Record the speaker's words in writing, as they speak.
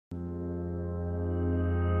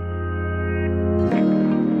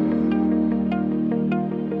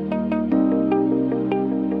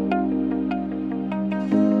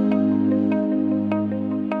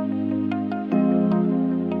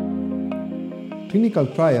Clinical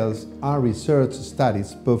trials are research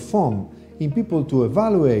studies performed in people to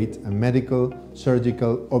evaluate a medical,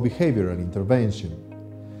 surgical, or behavioral intervention.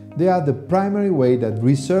 They are the primary way that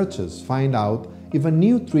researchers find out if a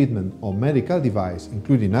new treatment or medical device,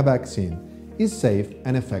 including a vaccine, is safe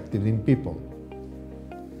and effective in people.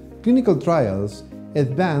 Clinical trials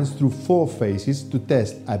advance through 4 phases to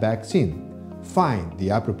test a vaccine, find the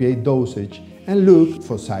appropriate dosage, and look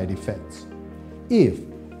for side effects. If,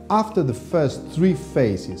 after the first 3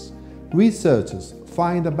 phases, researchers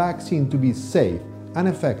find a vaccine to be safe and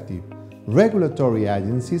effective, regulatory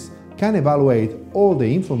agencies can evaluate all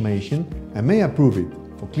the information and may approve it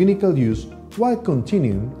for clinical use while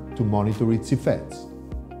continuing to monitor its effects.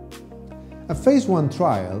 A phase 1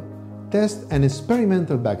 trial tests an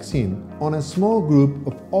experimental vaccine on a small group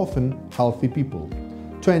of often healthy people,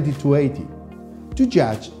 20 to 80, to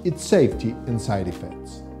judge its safety and side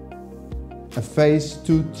effects. A phase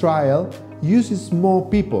 2 trial uses more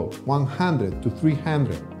people, 100 to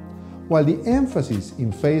 300. While the emphasis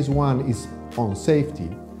in phase 1 is on safety,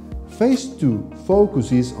 phase 2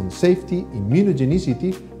 focuses on safety,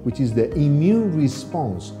 immunogenicity, which is the immune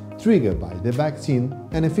response triggered by the vaccine,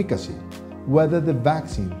 and efficacy, whether the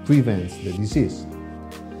vaccine prevents the disease.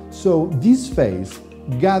 So this phase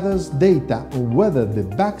gathers data on whether the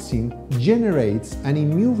vaccine generates an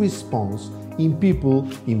immune response in people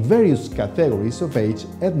in various categories of age,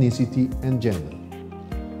 ethnicity, and gender.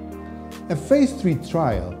 A phase 3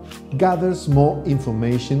 trial gathers more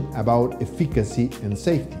information about efficacy and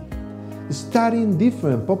safety, studying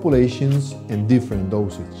different populations and different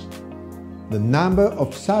dosage. The number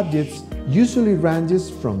of subjects usually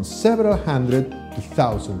ranges from several hundred to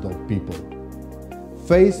thousands of people.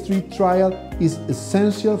 Phase 3 trial is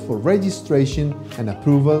essential for registration and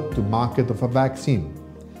approval to market of a vaccine.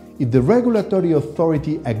 If the regulatory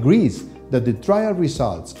authority agrees that the trial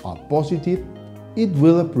results are positive, it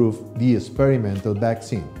will approve the experimental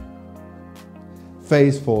vaccine.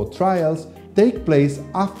 Phase 4 trials take place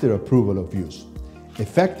after approval of use.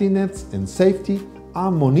 Effectiveness and safety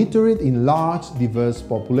are monitored in large, diverse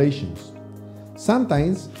populations.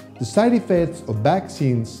 Sometimes, the side effects of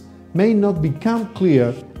vaccines may not become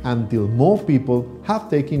clear until more people have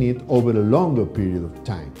taken it over a longer period of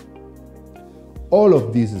time. All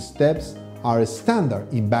of these steps are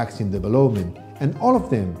standard in vaccine development, and all of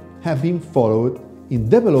them have been followed in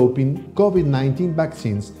developing COVID-19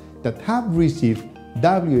 vaccines that have received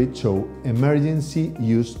WHO Emergency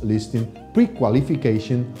Use Listing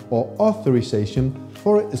pre-qualification or authorization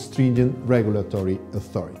for a stringent regulatory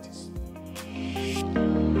authority.